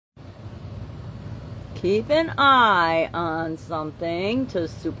Keep an eye on something to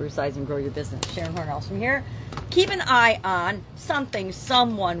supersize and grow your business. Sharon Hornells from here. Keep an eye on something,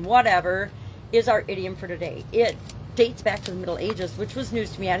 someone, whatever is our idiom for today. It dates back to the Middle Ages, which was news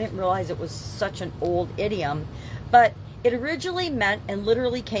to me. I didn't realize it was such an old idiom, but it originally meant and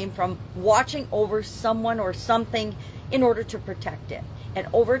literally came from watching over someone or something in order to protect it. And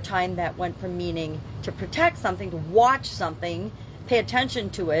over time that went from meaning to protect something, to watch something, pay attention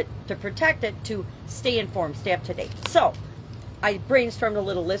to it, to protect it, to stay informed, stay up to date. So I brainstormed a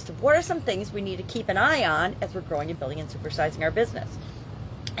little list of what are some things we need to keep an eye on as we're growing and building and supersizing our business.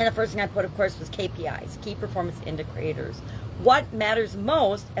 And the first thing I put, of course, was KPIs, key performance indicators. What matters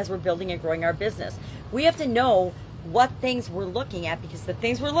most as we're building and growing our business? We have to know what things we're looking at, because the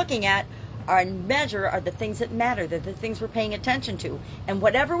things we're looking at and measure are the things that matter. They're the things we're paying attention to. And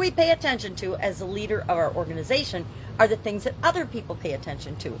whatever we pay attention to as the leader of our organization are the things that other people pay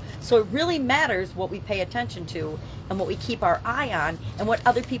attention to. So it really matters what we pay attention to and what we keep our eye on and what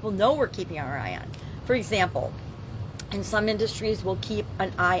other people know we're keeping our eye on. For example, in some industries, we'll keep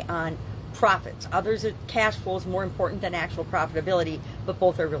an eye on profits. Others, cash flow is more important than actual profitability, but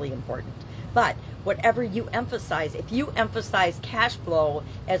both are really important. But whatever you emphasize, if you emphasize cash flow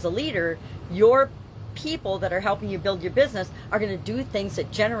as a leader, your people that are helping you build your business are going to do things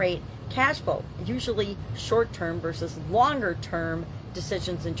that generate cash flow. Usually short-term versus longer-term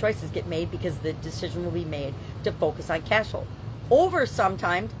decisions and choices get made because the decision will be made to focus on cash flow over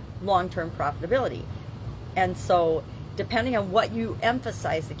sometimes long-term profitability. And so depending on what you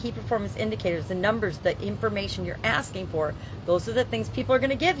emphasize, the key performance indicators, the numbers, the information you're asking for, those are the things people are going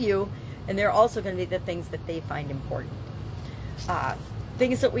to give you, and they're also going to be the things that they find important.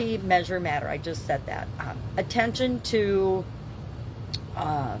 Things that we measure matter. I just said that. Attention to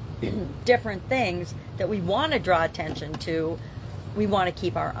different things that we want to draw attention to, we want to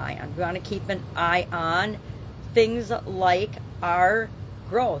keep our eye on. We want to keep an eye on things like our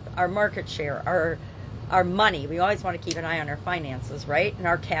growth, our market share, our money. We always want to keep an eye on our finances, right? And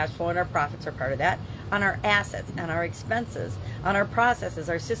our cash flow and our profits are part of that. On our assets and our expenses, on our processes,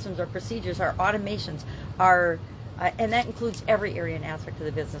 our systems, our procedures, our automations, and that includes every area and aspect of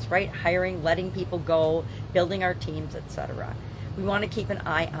the business, right? Hiring, letting people go, building our teams, etc. We want to keep an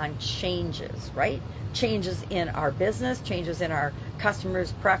eye on changes, right? Changes in our business, changes in our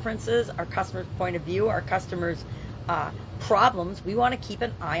customers' preferences, our customers' point of view, our customers' problems. We want to keep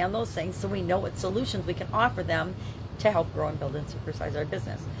an eye on those things so we know what solutions we can offer them to help grow and build and supersize our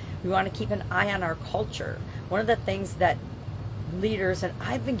business. We want to keep an eye on our culture. One of the things that leaders, and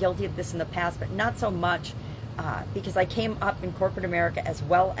I've been guilty of this in the past, but not so much because I came up in corporate America as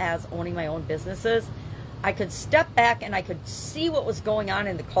well as owning my own businesses. I could step back and I could see what was going on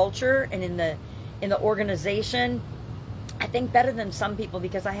in the culture and in the organization, I think better than some people,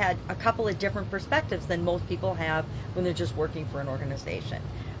 because I had a couple of different perspectives than most people have when they're just working for an organization.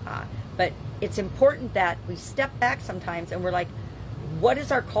 But it's important that we step back sometimes and we're like, what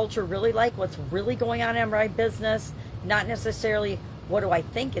is our culture really like? What's really going on in my business? Not necessarily what do I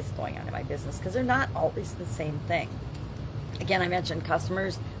think is going on in my business, because they're not always the same thing. Again, I mentioned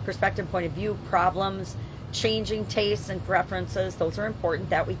customers, perspective, point of view, problems, changing tastes and preferences. Those are important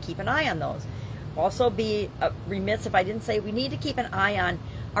that we keep an eye on those. Also be remiss if I didn't say we need to keep an eye on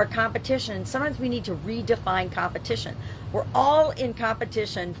our competition. Sometimes we need to redefine competition. We're all in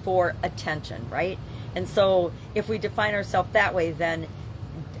competition for attention, right? And so if we define ourselves that way, then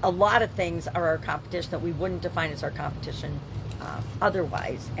a lot of things are our competition that we wouldn't define as our competition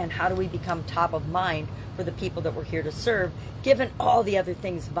otherwise. And how do we become top of mind for the people that we're here to serve, given all the other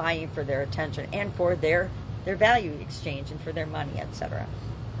things vying for their attention and for their value exchange and for their money, etc.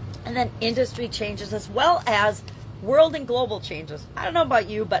 And then industry changes as well as world and global changes. I don't know about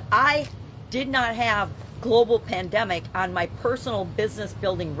you, but I did not have global pandemic on my personal business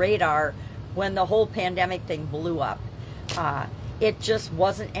building radar when the whole pandemic thing blew up. It just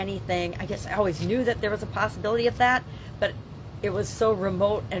wasn't anything. I guess I always knew that there was a possibility of that, but it was so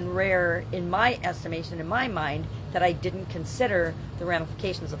remote and rare in my estimation, in my mind, that I didn't consider the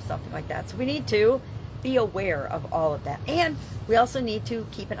ramifications of something like that. So we need to be aware of all of that. And we also need to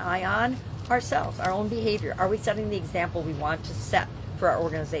keep an eye on ourselves, our own behavior. Are we setting the example we want to set for our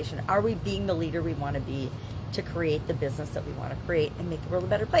organization? Are we being the leader we want to be to create the business that we want to create and make the world a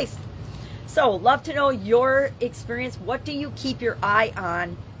better place? So, love to know your experience. What do you keep your eye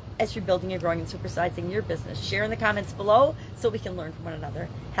on as you're building and growing and supersizing your business? Share in the comments below so we can learn from one another.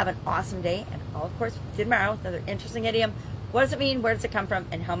 Have an awesome day, and I'll, of course, see you tomorrow with another interesting idiom. What does it mean? Where does it come from?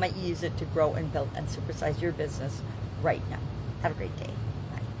 And how might you use it to grow and build and supersize your business right now? Have a great day.